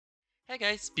Hey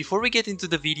guys, before we get into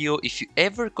the video, if you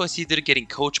ever consider getting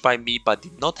coached by me but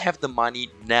did not have the money,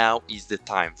 now is the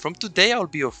time. From today I'll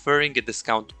be offering a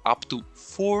discount up to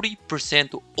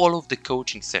 40% to all of the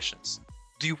coaching sessions.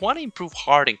 Do you want to improve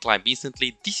hard and climb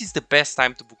instantly? This is the best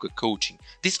time to book a coaching.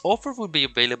 This offer will be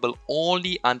available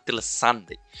only until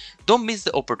Sunday. Don't miss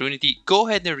the opportunity. Go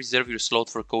ahead and reserve your slot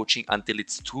for coaching until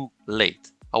it's too late.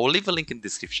 I will leave a link in the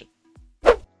description.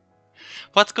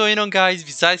 What's going on guys,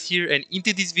 Visais here, and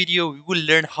into this video we will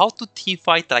learn how to team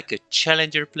fight like a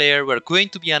challenger player. We're going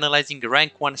to be analyzing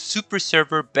rank 1 super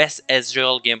server best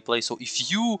Ezreal gameplay. So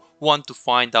if you want to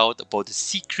find out about the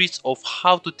secrets of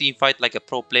how to team fight like a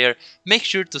pro player, make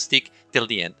sure to stick till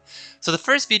the end. So the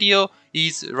first video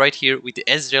is right here with the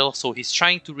Ezreal. So he's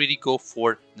trying to really go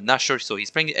for the Nashor. So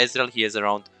he's playing the Ezreal. He has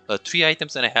around 3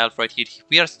 items and a half right here.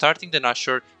 We are starting the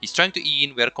Nashor. He's trying to E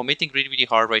in. We are committing really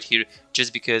hard right here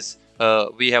just because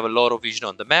we have a lot of vision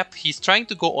on the map. He's trying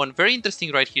to go on, very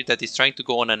interesting right here, that he's trying to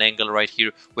go on an angle right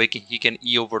here where he can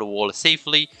E over the wall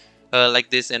safely like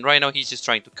this. And right now he's just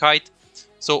trying to kite.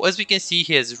 So as we can see,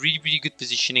 he has really good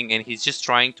positioning and he's just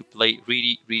trying to play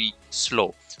really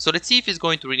slow. So let's see if he's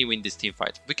going to really win this team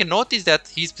fight. We can notice that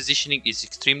his positioning is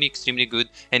extremely good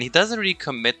and he doesn't really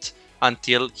commit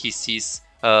until he sees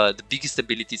the biggest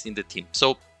abilities in the team.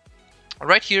 So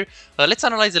right here, let's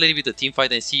analyze a little bit the team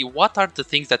fight and see what are the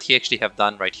things that he actually have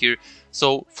done right here.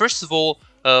 So first of all,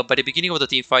 by the beginning of the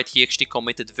team fight, he actually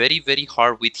committed very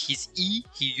hard with his E.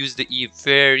 He used the E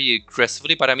very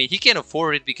aggressively, but I mean, he can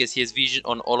afford it because he has vision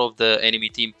on all of the enemy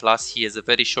team. Plus, he has a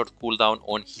very short cooldown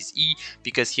on his E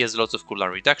because he has lots of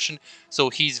cooldown reduction. So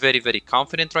he's very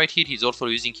confident right here. He's also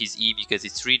using his E because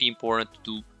it's really important to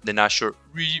do the Nashor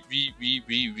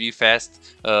really fast.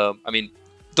 I mean,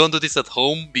 don't do this at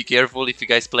home. Be careful if you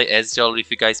guys play Ezreal or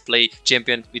if you guys play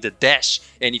champion with a dash.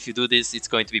 And if you do this, it's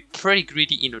going to be pretty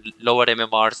greedy in lower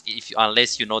MMRs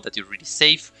unless you know that you're really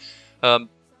safe.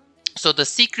 So the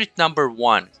secret number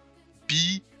 1,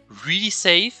 be really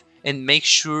safe and make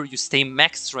sure you stay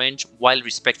max range while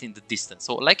respecting the distance.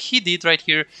 So like he did right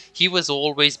here, he was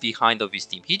always behind of his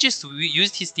team. He just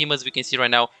used his team, as we can see right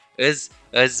now, as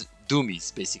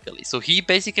dummies basically. So he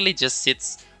basically just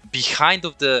sits behind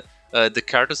of the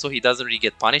card, so he doesn't really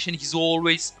get punished, and he's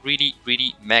always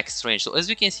really max range. So as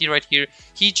we can see right here,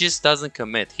 he just doesn't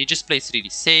commit. He just plays really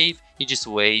safe. He just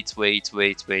waits.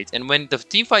 And when the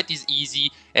team fight is easy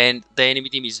and the enemy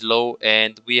team is low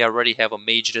and we already have a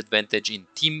major advantage in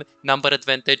team number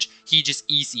advantage, he just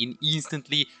eats in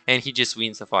instantly and he just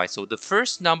wins the fight. So the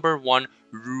first number 1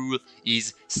 rule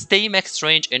is stay max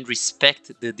range and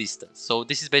respect the distance. So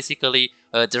this is basically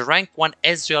the rank 1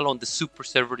 Ezreal on the super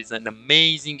server is an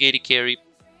amazing AD carry.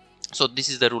 So this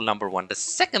is the rule number 1. The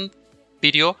second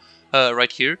video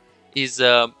right here is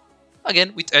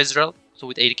again with Ezreal. So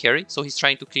with AD carry, so he's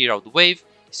trying to clear out the wave.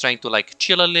 He's trying to like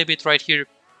chill a little bit right here,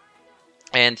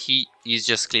 and he is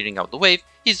just clearing out the wave.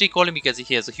 He's recalling because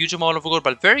he has a huge amount of gold.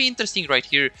 But very interesting right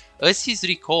here, as he's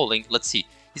recalling, let's see,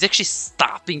 he's actually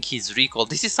stopping his recall.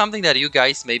 This is something that you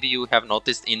guys maybe you have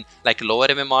noticed in like lower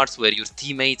MMRs where your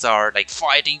teammates are like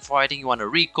fighting. You want to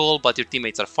recall, but your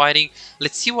teammates are fighting.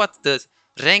 Let's see what the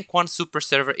rank 1 super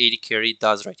server AD carry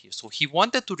does right here. So he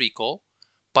wanted to recall,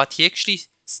 but he actually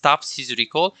stops his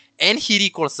recall and he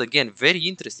recalls again. Very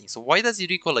interesting. So why does he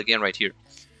recall again right here?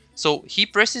 So he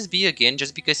presses B again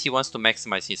just because he wants to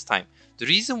maximize his time. The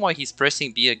reason why he's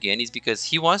pressing B again is because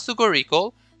he wants to go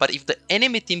recall, but if the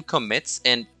enemy team commits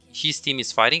and his team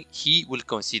is fighting, he will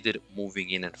consider moving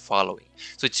in and following.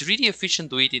 So it's really efficient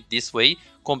to do it this way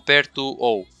compared to,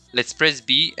 oh, let's press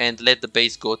B and let the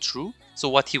base go through. So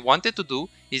what he wanted to do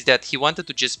is that he wanted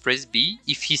to just press B.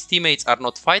 If his teammates are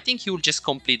not fighting, he will just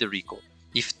complete the recall.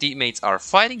 If teammates are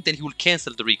fighting, then he will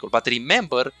cancel the recall. But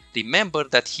remember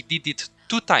that he did it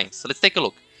 2 times. So let's take a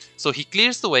look. So he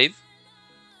clears the wave,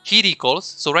 he recalls.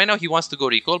 So right now he wants to go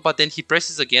recall, but then he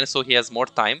presses again, so he has more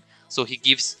time. So he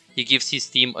gives his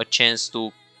team a chance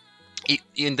to,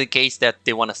 in the case that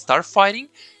they want to start fighting,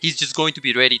 he's just going to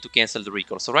be ready to cancel the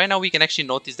recall. So right now we can actually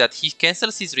notice that he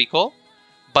cancels his recall,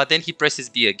 but then he presses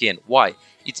B again. Why?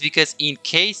 It's because in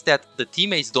case that the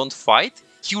teammates don't fight,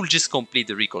 he will just complete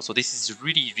the recall. So this is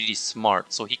really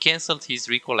smart. So he cancelled his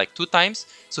recall like 2 times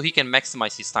so he can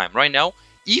maximize his time. Right now,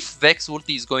 if Vex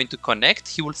ulti is going to connect,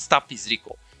 he will stop his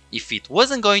recall. If it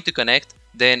wasn't going to connect,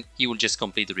 then he will just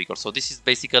complete the recall. So this is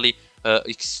basically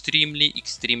extremely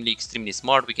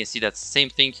smart. We can see that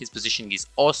same thing. His positioning is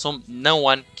awesome. No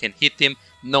one can hit him.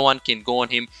 No one can go on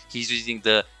him. He's using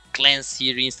the cleanse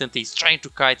here instantly. He's trying to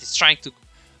kite. He's trying to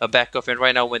back off. And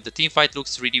right now when the team fight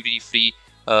looks really free,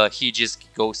 he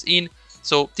just goes in.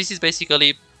 So this is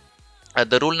basically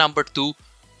the rule number 2.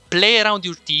 Play around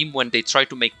your team when they try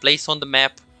to make plays on the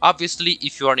map. Obviously,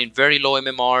 if you are in very low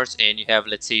MMRs and you have,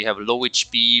 let's say you have low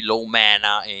HP, low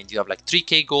mana, and you have like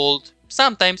 3k gold,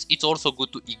 sometimes it's also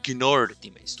good to ignore the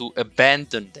teammates, to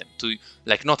abandon them, to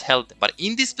like not help them. But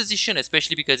in this position,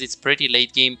 especially because it's pretty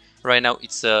late game right now,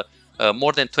 it's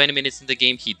more than 20 minutes in the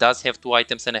game, he does have 2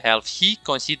 items and a half. He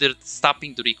considered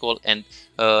stopping the recall and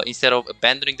instead of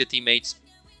abandoning the teammates,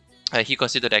 he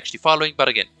considered actually following. But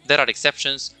again, there are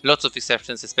exceptions, lots of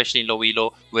exceptions, especially in low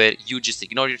elo, where you just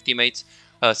ignore your teammates.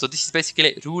 So this is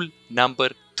basically rule number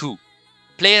 2.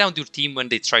 Play around your team when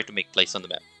they try to make plays on the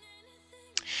map.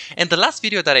 And the last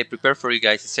video that I prepared for you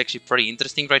guys is actually pretty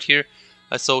interesting right here.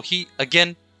 So he,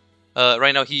 again,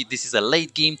 right now, this is a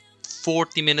late game,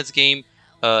 40 minutes game.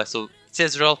 So it's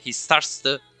Ezreal, he starts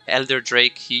the Elder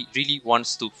Drake, he really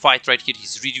wants to fight right here,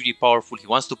 he's really, really powerful, he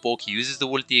wants to poke, he uses the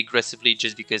ulti aggressively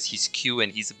just because his Q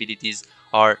and his abilities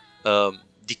are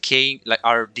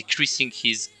decreasing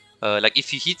his, like if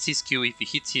he hits his Q, if he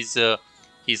hits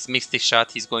his Mystic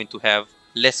Shot, he's going to have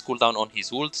less cooldown on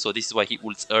his ult, so this is why he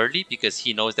ults early, because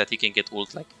he knows that he can get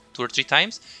ult like 2 or 3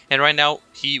 times, and right now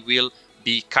he will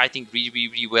be kiting really, really,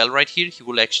 really well right here. He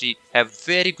will actually have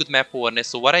very good map awareness.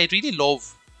 So what I really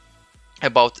love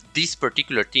about this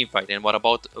particular team fight and what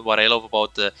I love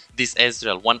about this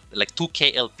Ezreal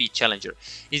 2k LP challenger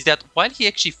is that while he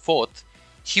actually fought,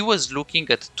 he was looking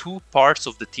at 2 parts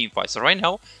of the team fight. So right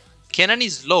now, Cannon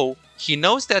is low. He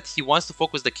knows that he wants to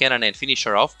focus the Cannon and finish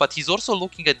her off, but he's also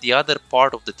looking at the other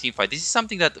part of the team fight. This is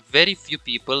something that very few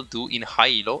people do in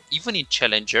high elo, even in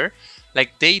challenger.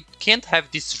 Like, they can't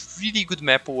have this really good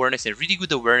map awareness and really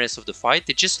good awareness of the fight.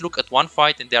 They just look at one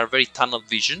fight and they are very tunnel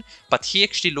vision. But he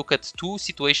actually looked at 2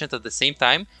 situations at the same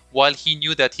time, while he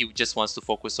knew that he just wants to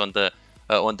focus on the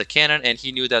Cannon, and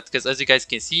he knew that, because as you guys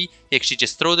can see, he actually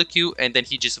just threw the Q and then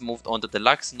he just moved on to the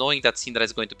Lux, knowing that Syndra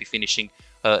is going to be finishing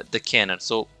the Cannon.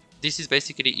 So this is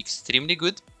basically extremely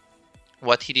good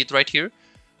what he did right here,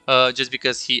 just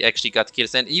because he actually got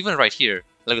kills. And even right here,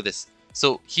 look at this.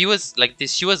 So he was like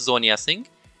this, she was Zoniasing,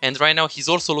 and right now he's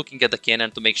also looking at the Cannon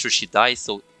to make sure she dies.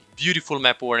 So beautiful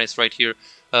map awareness right here.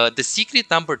 The secret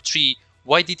number 3,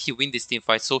 why did he win this team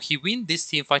fight? So he won this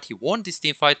team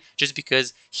fight just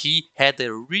because he had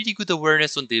a really good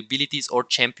awareness on the abilities or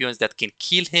champions that can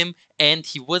kill him, and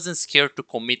he wasn't scared to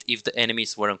commit if the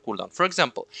enemies were on cooldown. For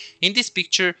example, in this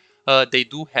picture, they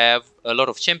do have a lot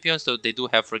of champions. So they do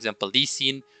have, for example, Lee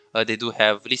Sin, they do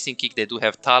have Lee Sin Kick, they do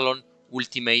have Talon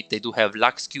ultimate, they do have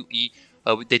Lux QE,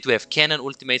 they do have Cannon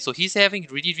ultimate. So he's having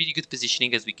really, really good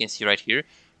positioning, as we can see right here.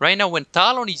 Right now, when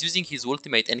Talon is using his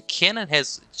ultimate and Cannon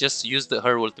has just used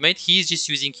her ultimate, he's just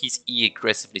using his E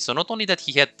aggressively. So not only that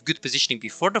he had good positioning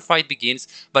before the fight begins,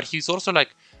 but he's also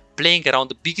like playing around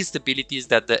the biggest abilities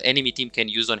that the enemy team can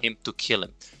use on him to kill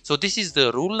him. So this is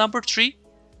the rule number 3.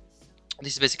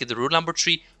 This is basically the rule number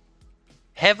 3.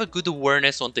 Have a good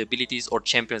awareness on the abilities or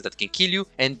champions that can kill you,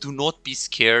 and do not be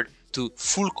scared to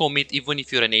full commit, even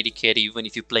if you're an AD carry, even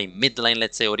if you play mid lane,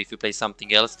 let's say, or if you play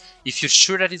something else. If you're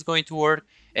sure that it's going to work,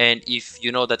 and if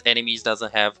you know that enemies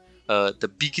doesn't have the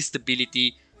biggest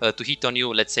ability to hit on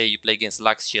you, let's say you play against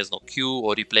Lux, she has no Q,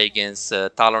 or you play against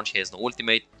Talon, she has no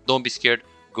ultimate, don't be scared,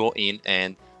 go in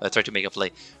and try to make a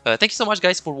play. Thank you so much,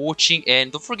 guys, for watching,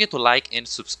 and don't forget to like and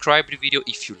subscribe the video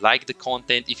if you like the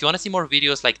content. If you want to see more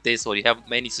videos like this, or you have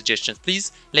many suggestions,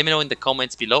 please let me know in the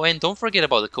comments below. And don't forget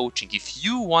about the coaching. If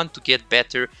you want to get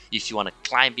better, if you want to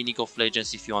climb in League of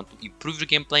Legends, if you want to improve your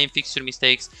gameplay and fix your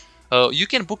mistakes, you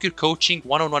can book your coaching,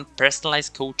 one-on-one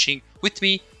personalized coaching with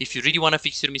me. If you really want to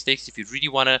fix your mistakes, if you really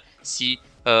want to see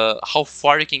how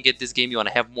far you can get this game, you want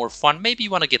to have more fun, maybe you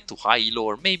want to get to high elo,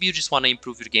 or maybe you just want to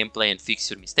improve your gameplay and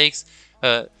fix your mistakes,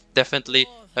 definitely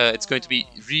it's going to be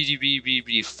really, really, really,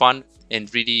 really fun,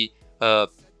 and really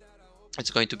it's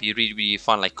going to be really, really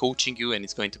fun, like coaching you, and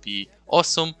it's going to be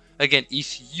awesome. Again,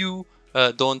 if you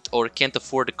don't or can't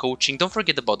afford the coaching, don't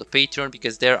forget about the Patreon,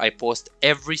 because there I post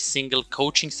every single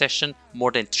coaching session,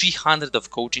 more than 300 of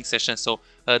coaching sessions. So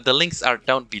the links are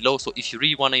down below. So if you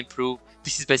really want to improve,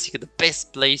 this is basically the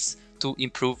best place to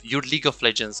improve your League of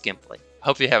Legends gameplay.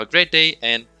 Hope you have a great day,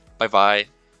 and bye bye.